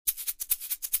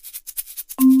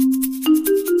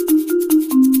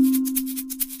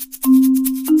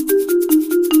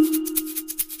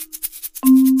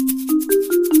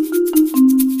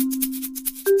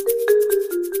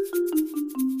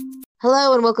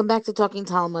and welcome back to Talking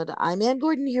Talmud. I'm Ann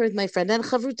Gordon here with my friend and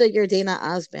Chavruta Yerdena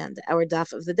Osband. Our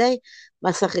daf of the day,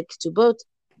 Masachet Ketubot,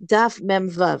 daf Mem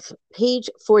Vav, page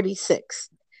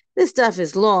 46. This daf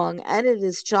is long and it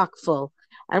is chock full,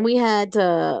 and we had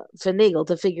to finagle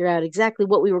to figure out exactly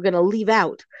what we were going to leave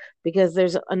out because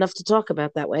there's enough to talk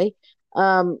about that way.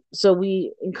 So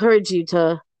we encourage you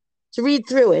to read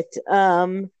through it.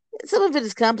 Some of it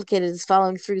is complicated. It's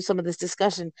following through some of this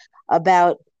discussion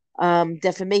about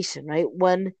defamation, right?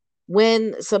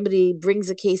 When somebody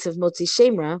brings a case of motzi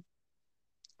shemra,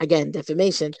 again,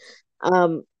 defamation,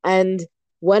 and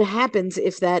what happens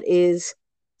if that is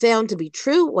found to be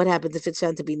true? What happens if it's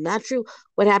found to be not true?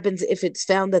 What happens if it's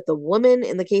found that the woman,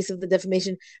 in the case of the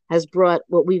defamation, has brought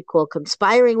what we call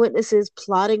conspiring witnesses,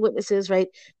 plotting witnesses, right?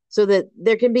 So that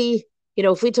there can be,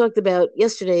 if we talked about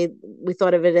yesterday, we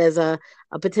thought of it as a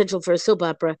potential for a soap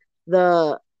opera.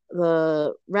 The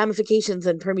ramifications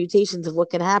and permutations of what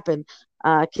can happen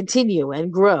continue and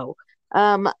grow.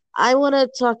 I want to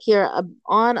talk here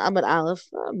on Amud Aleph,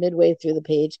 midway through the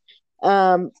page,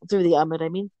 through the Amud, I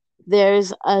mean.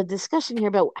 There's a discussion here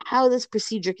about how this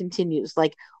procedure continues.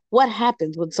 Like, what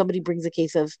happens when somebody brings a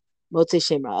case of Motzei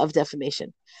Shemra, of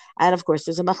defamation? And of course,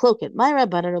 there's a machloket. My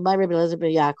Rabbanan, my Rabbi Elazar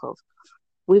ben Yaakov.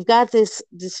 We've got this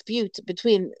dispute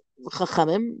between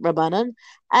Chachamim, Rabbanan,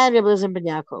 and Rabbi Elazar ben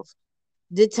Yaakov.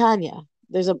 Ditanya,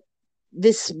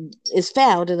 this is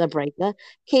found in the Breita.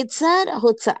 Ketzad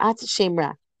hotzaat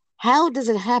shemra. How does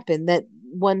it happen that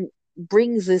one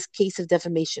brings this case of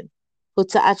defamation?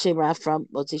 Hotzaat shemra from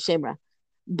motzi shemra.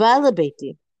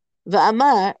 Balabeti.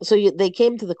 Va'amar. So they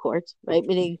came to the court, right?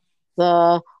 Meaning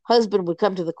the husband would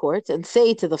come to the court and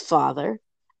say to the father,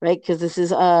 right?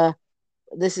 Because an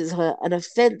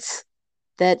offense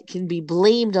that can be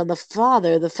blamed on the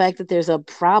father, the fact that there's a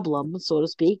problem, so to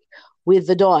speak, with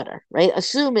the daughter, right?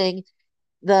 Assuming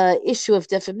the issue of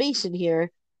defamation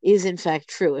here is in fact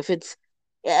true. If it's,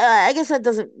 I guess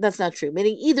that's not true.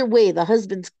 Meaning either way, the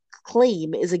husband's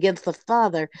claim is against the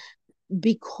father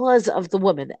because of the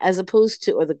woman, as opposed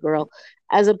to, or the girl,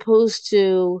 as opposed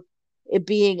to it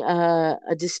being a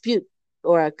dispute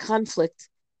or a conflict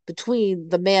between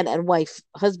the man and wife,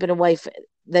 husband and wife,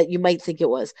 that you might think it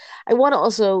was. I want to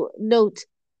also note,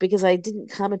 because I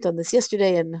didn't comment on this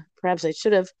yesterday, and perhaps I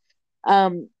should have,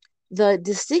 the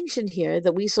distinction here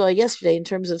that we saw yesterday in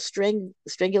terms of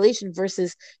strangulation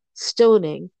versus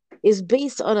stoning is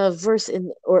based on a verse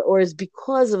or is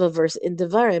because of a verse in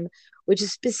Devarim, which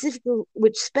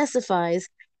specifies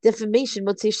defamation,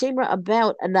 Motzei Shemra,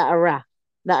 about a Na'ara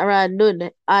Nun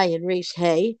Ayin Reish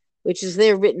Hey, which is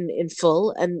there written in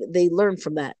full, and they learn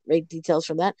from that, right? Details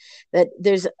from that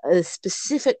there's a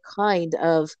specific kind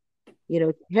of,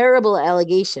 terrible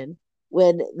allegation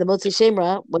when the Motzei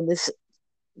Shemra, when this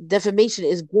defamation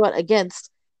is brought against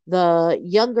the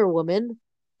younger woman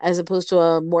as opposed to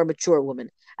a more mature woman.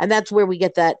 And that's where we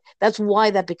get that. That's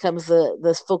why that becomes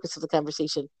the focus of the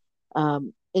conversation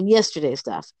in yesterday's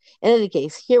stuff. In any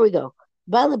case, here we go.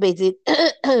 Balabetin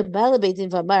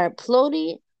Vamar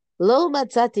Ploni Lo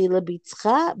Matzati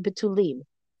Lebitzcha Betulim.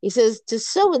 He says to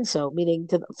so and so, meaning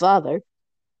to the father,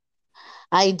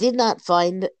 I did not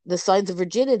find the signs of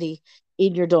virginity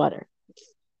in your daughter.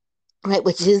 Right,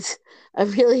 which is a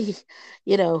really,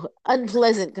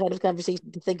 unpleasant kind of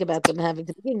conversation to think about them having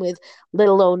to begin with, let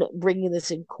alone bringing this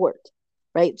in court,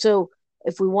 right? So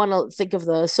if we want to think of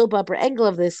the soap opera angle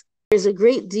of this, there's a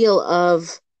great deal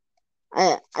of,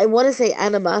 I want to say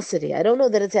animosity. I don't know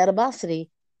that it's animosity.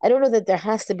 I don't know that there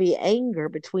has to be anger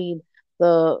between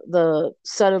the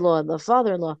son-in-law and the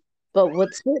father-in-law. But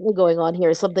what's certainly going on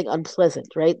here is something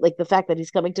unpleasant, right? Like the fact that he's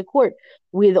coming to court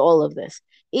with all of this.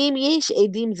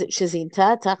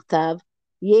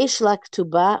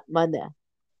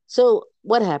 So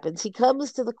what happens? He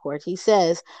comes to the court. He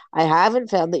says, I haven't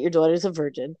found that your daughter is a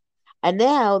virgin. And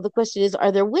now the question is,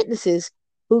 are there witnesses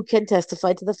who can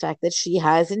testify to the fact that she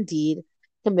has indeed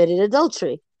committed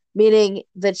adultery? Meaning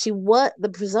that the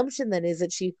presumption then is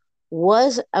that she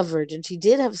was a virgin. She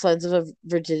did have signs of a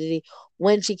virginity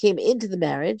when she came into the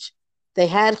marriage. They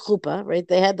had chuppah, right?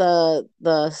 They had the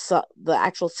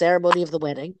actual ceremony of the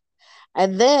wedding,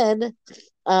 and then,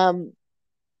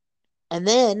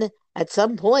 at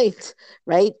some point,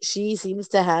 right, she seems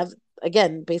to have,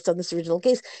 again, based on this original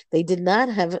case, they did not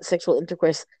have sexual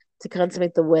intercourse to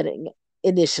consummate the wedding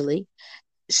initially.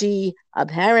 She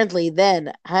apparently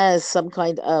then has some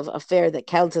kind of affair that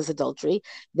counts as adultery.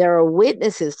 There are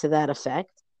witnesses to that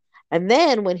effect. And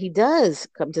then when he does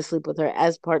come to sleep with her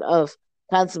as part of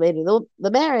consummating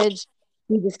the marriage,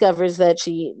 he discovers that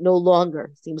she no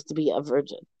longer seems to be a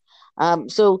virgin.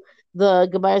 So the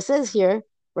Gemara says here,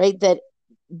 right, that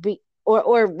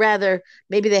or rather,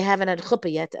 maybe they haven't had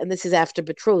chuppah yet, and this is after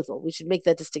betrothal. We should make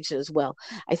that distinction as well.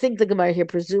 I think the Gemara here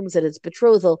presumes that it's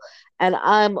betrothal, and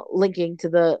I'm linking to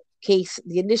the case,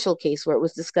 the initial case where it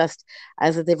was discussed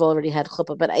as that they've already had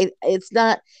chuppah. But it's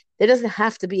not. There doesn't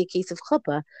have to be a case of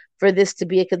chuppah for this to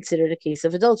be considered a case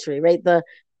of adultery, right?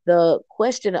 The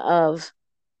question of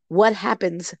what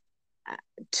happens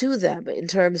to them in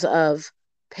terms of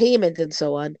payment and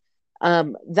so on,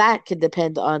 that can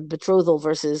depend on betrothal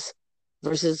versus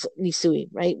nisuin,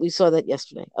 right? We saw that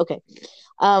yesterday. Okay.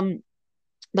 Um,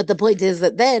 but the point is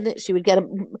that then she would get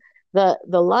the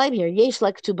line here, yesh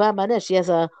ktuba maneh. She has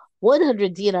a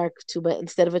 100 dinar ktuba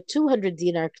instead of a 200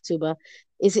 dinar ktuba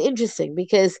is interesting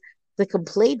because the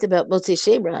complaint about Motzei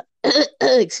Shemra,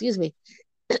 excuse me,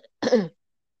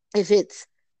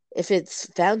 if it's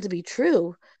found to be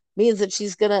true, means that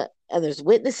she's gonna, and there's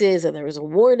witnesses and there was a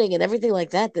warning and everything like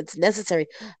that that's necessary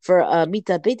for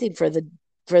mita betin,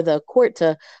 for the court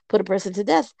to put a person to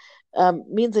death,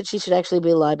 means that she should actually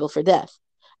be liable for death.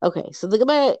 Okay, so the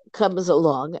Gemara comes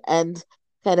along and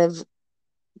kind of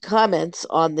comments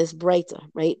on this breita,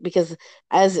 right? Because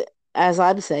as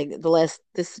I'm saying,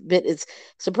 this bit is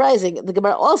surprising. The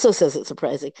Gemara also says it's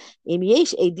surprising. Im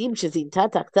yesh edim shezin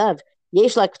tataktav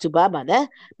yesh la ktuba maneh,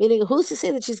 meaning who's to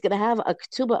say that she's going to have a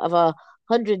ktuba of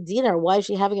 100 dinar? Why is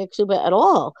she having a ktuba at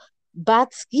all?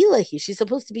 Bat skilahi, she's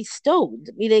supposed to be stoned,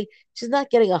 meaning she's not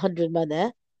getting 100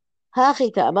 maneh.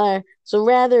 Hachi ka'amar. So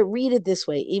rather read it this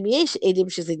way: Im yesh edim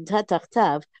shezin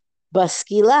tataktav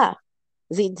baskila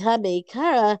zinta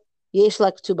meikara yesh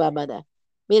la ktuba maneh.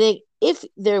 Meaning, if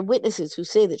there are witnesses who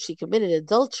say that she committed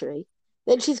adultery,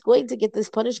 then she's going to get this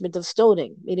punishment of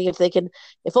stoning. Meaning,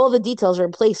 if all the details are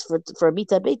in place for a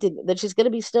mita beitin, then she's going to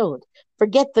be stoned.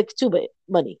 Forget the ktuba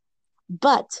money.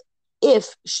 But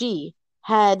if she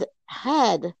had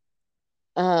had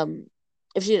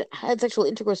if she had sexual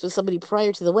intercourse with somebody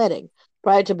prior to the wedding,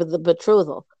 prior to the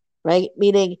betrothal, right?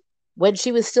 Meaning when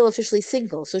she was still officially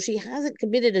single, so she hasn't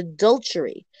committed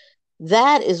adultery,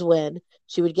 that is when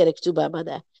she would get a ktuba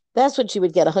maneh. That's when she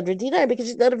would get 100 dinar because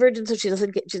she's not a virgin, so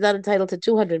she's not entitled to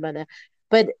 200 maneh.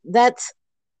 But that's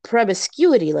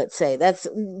promiscuity, let's say. That's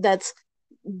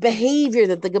behavior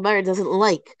that the Gemara doesn't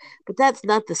like. But that's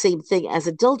not the same thing as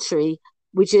adultery,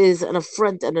 which is an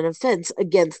affront and an offense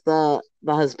against the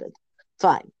husband.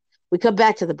 Fine. We come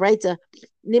back to the Breita.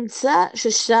 Nimtza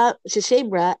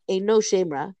sheshemra ain't no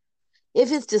shemra.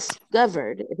 If it's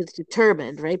discovered, if it's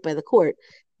determined, right, by the court,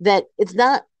 that it's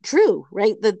not true,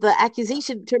 right, that the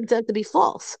accusation turns out to be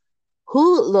false,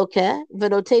 hu loke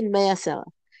venoten me'asela,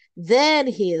 then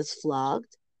he is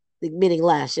flogged, meaning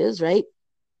lashes, right,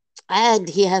 and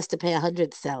he has to pay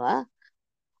 100 sela,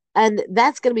 and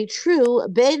that's going to be true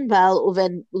ben baal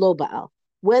uven lo baal,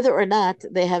 whether or not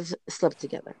they have slept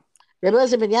together. Rebbe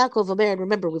Elazar ben Yaakov Omer, and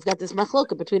remember, we've got this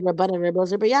machloka between Rabban and Rebbe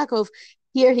Elazar ben Yaakov.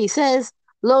 Here he says,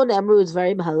 Lo namru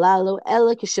dvarim halalu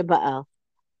ela kishaba'al.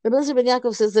 Rebbe Elazar ben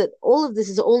Yaakov says that all of this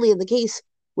is only in the case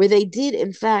where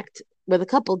where the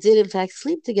couple did in fact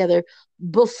sleep together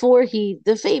before he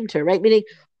defamed her, right? Meaning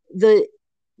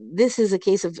this is a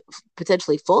case of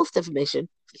potentially false defamation,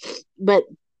 but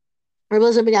Rebbe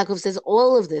Elazar ben Yaakov says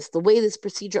all of this, the way this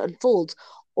procedure unfolds,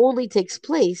 only takes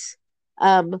place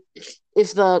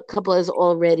if the couple has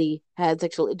already had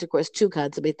sexual intercourse to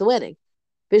consummate the wedding.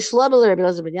 Bishlam Rabbi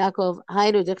Elazar ben Yaakov,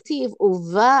 Hainu Dechtiv,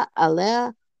 Uva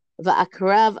Alea,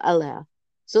 Va'akrav Alea.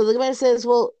 So the Gemara says,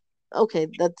 well, okay,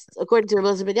 that's according to Rabbi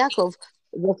Elazar ben Yaakov,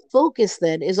 the focus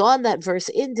then is on that verse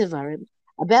in Devarim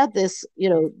about this,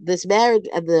 this marriage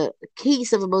and the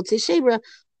case of a Motzei Shemra,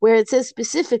 where it says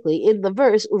specifically in the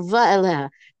verse, Uva Alea,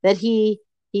 that he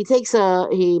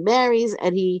marries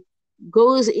and he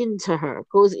goes in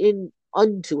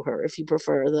unto her, if you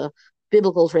prefer the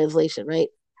biblical translation, right?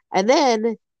 And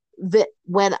then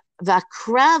when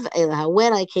Vakrav Elaha,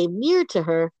 when I came near to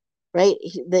her, right?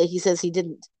 He says he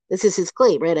didn't. This is his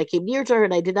claim, right? I came near to her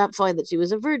and I did not find that she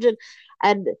was a virgin.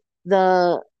 And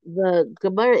the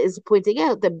Gemara is pointing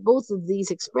out that both of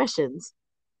these expressions,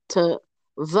 to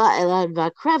Va'ela and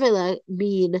Vakravela,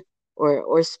 mean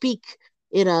or speak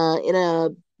in a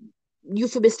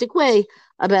euphemistic way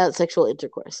about sexual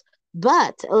intercourse.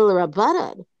 But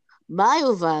Rabbanan, but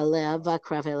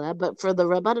for the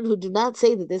Rabbanan who do not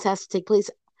say that this has to take place,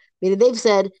 meaning they've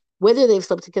said whether they've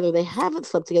slept together, they haven't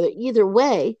slept together, either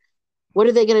way, what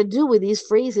are they going to do with these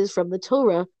phrases from the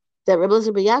Torah that Rebbe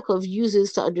Elazar ben Yaakov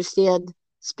uses to understand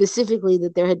specifically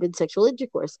that there had been sexual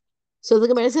intercourse? So the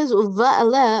Gemara says,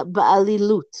 "Uva'aleh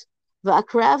ba'alilut,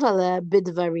 va'akrav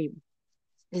bidvarim."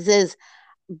 He says,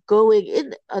 going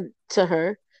in to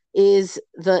her is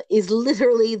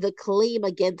literally the claim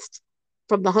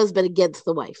from the husband against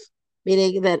the wife,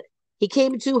 meaning that He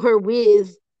came to her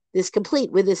with this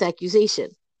complaint, with this accusation.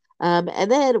 And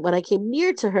then when I came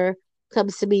near to her,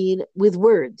 comes to mean with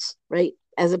words, right?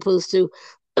 As opposed to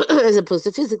as opposed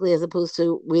to physically, as opposed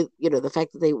to with, the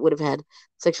fact that they would have had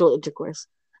sexual intercourse.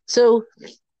 So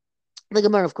the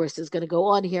Gemara, of course, is going to go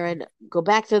on here and go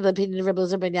back to the opinion of Rebbe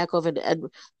Elazar ben Yaakov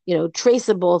and trace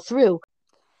them all through.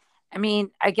 I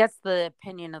mean, I guess the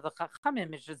opinion of the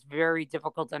Chachamim is just very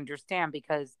difficult to understand,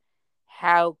 because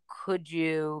how could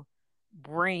you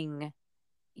bring,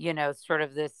 sort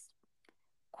of this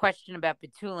question about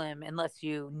Betulim unless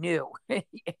you knew,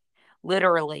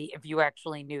 literally, if you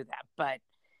actually knew that. But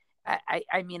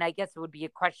I mean, I guess it would be a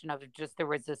question of if just there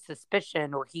was a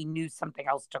suspicion or he knew something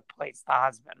else took place, the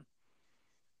husband.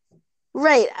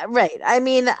 Right, right. I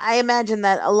mean, I imagine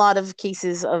that a lot of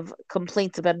cases of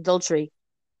complaints about adultery,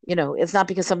 it's not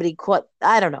because somebody caught,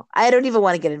 I don't know. I don't even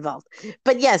want to get involved.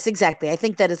 But yes, exactly. I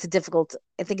think it's a difficult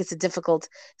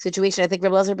situation. I think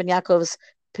Rebbe Elazar ben Yaakov's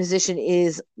position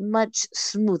is much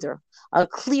smoother, a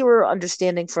clearer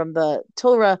understanding from the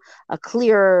Torah, a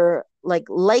clearer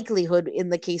likelihood in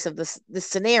the case of this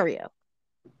scenario.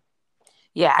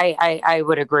 Yeah, I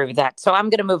would agree with that. So I'm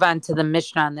going to move on to the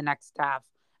Mishnah on the next half,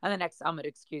 on the next Amud,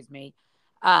 excuse me.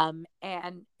 And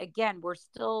again, we're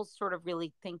still sort of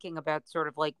really thinking about sort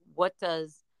of like what's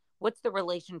the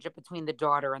relationship between the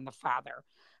daughter and the father.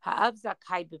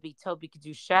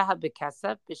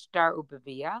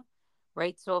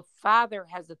 Right? So a father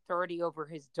has authority over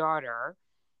his daughter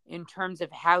in terms of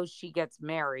how she gets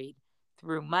married,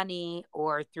 through money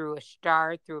or through a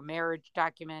shtar, through a marriage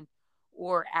document,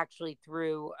 or actually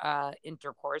through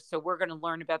intercourse. So we're going to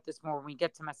learn about this more when we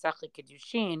get to Masechet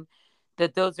Kiddushin,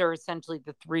 that those are essentially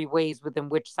the three ways within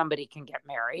which somebody can get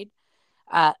married.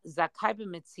 Zakai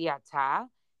b'mitziata,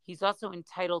 he's also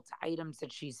entitled to items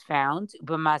that she's found,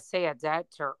 b'masei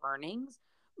to her earnings,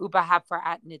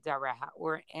 ubahafra'at nidareha,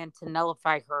 and to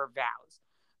nullify her vows,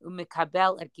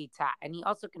 umikabel et gita, and he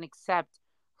also can accept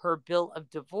her bill of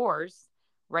divorce,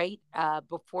 right,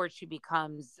 before she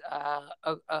becomes a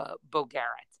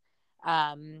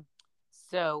bogeret.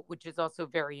 So, which is also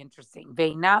very interesting.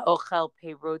 Veina ochel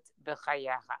peirot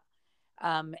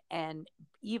b'chayeha. And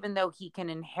even though he can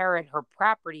inherit her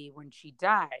property when she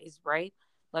dies, right?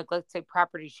 Like, let's say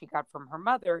property she got from her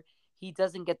mother, he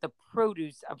doesn't get the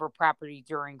produce of her property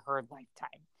during her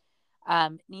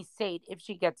lifetime. Nisate, if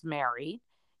she gets married,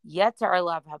 Yetar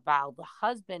Alav Habal, the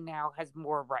husband now has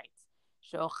more rights.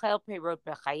 Shochel Peirot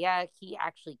B'chaya, he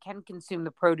actually can consume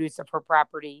the produce of her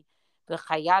property.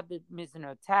 B'chaya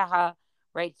B'miznoteha,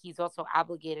 right? He's also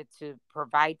obligated to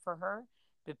provide for her.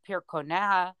 B'pir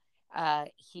Koneha,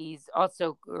 he's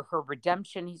also her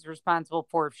redemption. He's responsible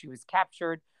for if she was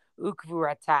captured.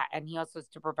 Ukvurata, and he also has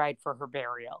to provide for her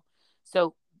burial.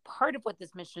 So part of what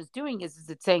this mission is doing is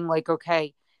it's saying like,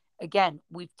 okay, again,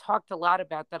 we've talked a lot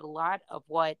about that. A lot of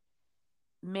what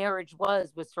marriage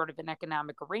was sort of an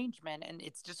economic arrangement, and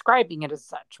it's describing it as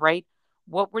such, right?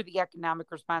 What were the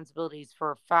economic responsibilities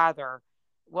for a father?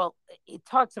 Well, it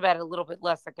talks about it a little bit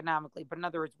less economically, but in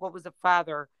other words, what was a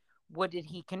father? What did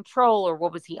he control, or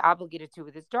what was he obligated to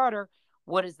with his daughter?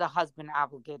 What is the husband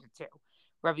obligated to?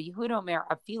 Rabbi Yehuda Omer,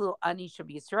 afilu ani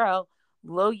Yisrael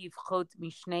lo yivchot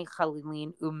mishnei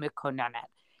chalilin umikonanet.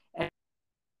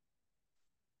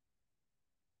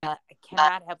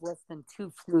 Cannot have less than two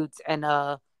flutes and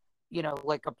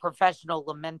like a professional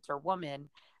lamenter woman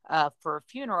for a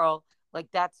funeral. Like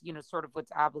that's, sort of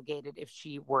what's obligated if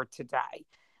she were to die.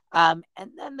 And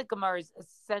then the Gemara is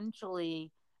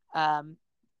essentially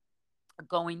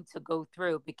going to go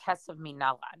through because of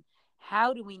Minalan.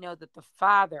 How do we know that the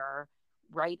father,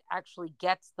 right, actually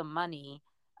gets the money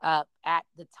at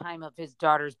the time of his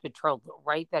daughter's betrothal,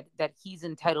 right? That he's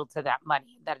entitled to that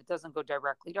money, that it doesn't go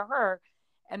directly to her.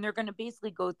 And they're going to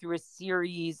basically go through a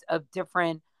series of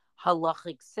different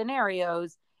halachic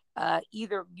scenarios,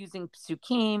 either using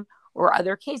psukim or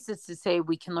other cases to say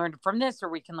we can learn from this or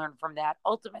we can learn from that.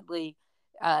 Ultimately,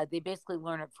 they basically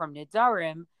learn it from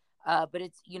Nidarim, but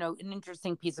it's, an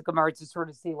interesting piece of Gemara to sort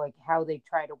of see like how they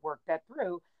try to work that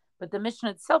through. But the mission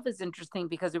itself is interesting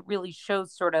because it really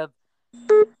shows sort of,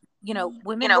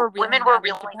 women were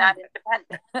really not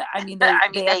independent. I mean, they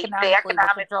economically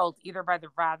were controlled either by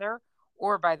their father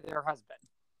or by their husband.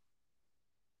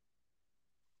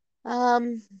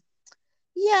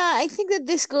 Yeah, I think that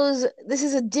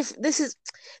this is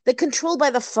the control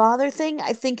by the father thing,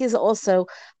 I think is also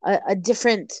a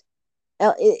different,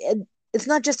 it's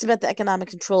not just about the economic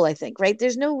control, I think, right?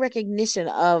 There's no recognition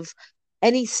of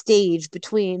any stage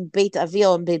between Beit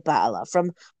Avil and Beit Ba'ala,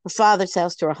 from her father's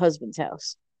house to her husband's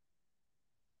house.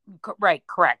 Right,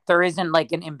 correct. There isn't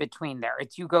like an in between there.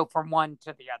 It's you go from one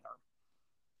to the other.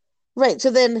 right.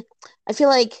 So then I feel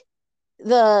like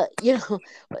whether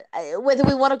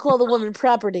we want to call the woman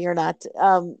property or not,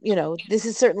 this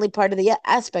is certainly part of the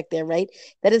aspect there, right?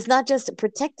 That it's not just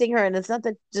protecting her, and it's not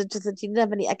that just that she didn't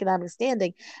have any economic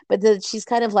standing, but that she's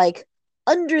kind of like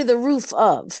under the roof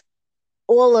of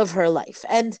all of her life.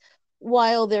 And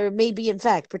while there may be, in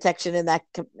fact, protection in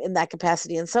that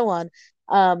capacity and so on,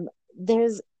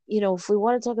 there's if we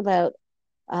want to talk about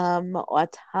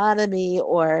autonomy,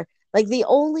 or like the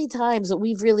only times that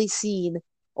we've really seen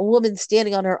a woman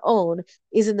standing on her own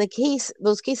is in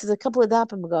those cases a couple of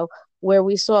dapim ago, where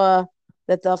we saw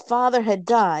that the father had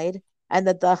died and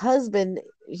that the husband,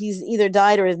 he's either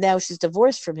died or is now she's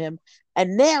divorced from him,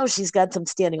 and now she's got some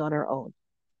standing on her own.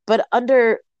 But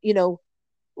under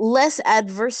less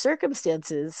adverse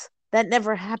circumstances, that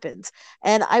never happens.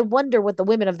 And I wonder what the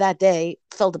women of that day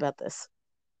felt about this.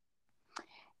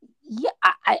 Yeah,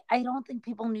 I don't think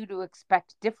people knew to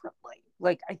expect differently.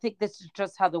 Like, I think this is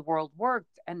just how the world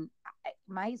worked. And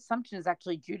my assumption is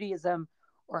actually Judaism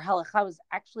or halakha was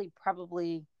actually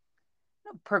probably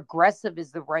progressive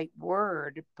is the right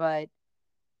word, but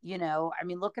I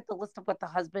mean, look at the list of what the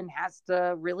husband has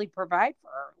to really provide for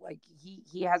her. Like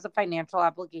he has a financial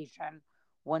obligation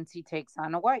once he takes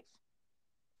on a wife.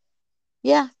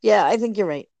 Yeah, I think you're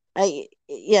right.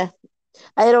 Yeah,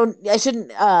 I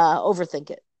shouldn't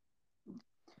overthink it.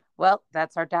 Well,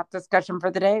 that's our top discussion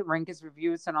for the day. Rank us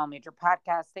reviews on all major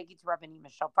podcasts. Thank you to Rabbi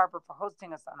Michelle Farber for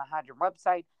hosting us on the Hadran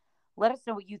website. Let us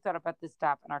know what you thought about this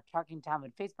stop on our Talking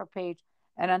Talmud Facebook page.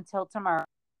 And until tomorrow.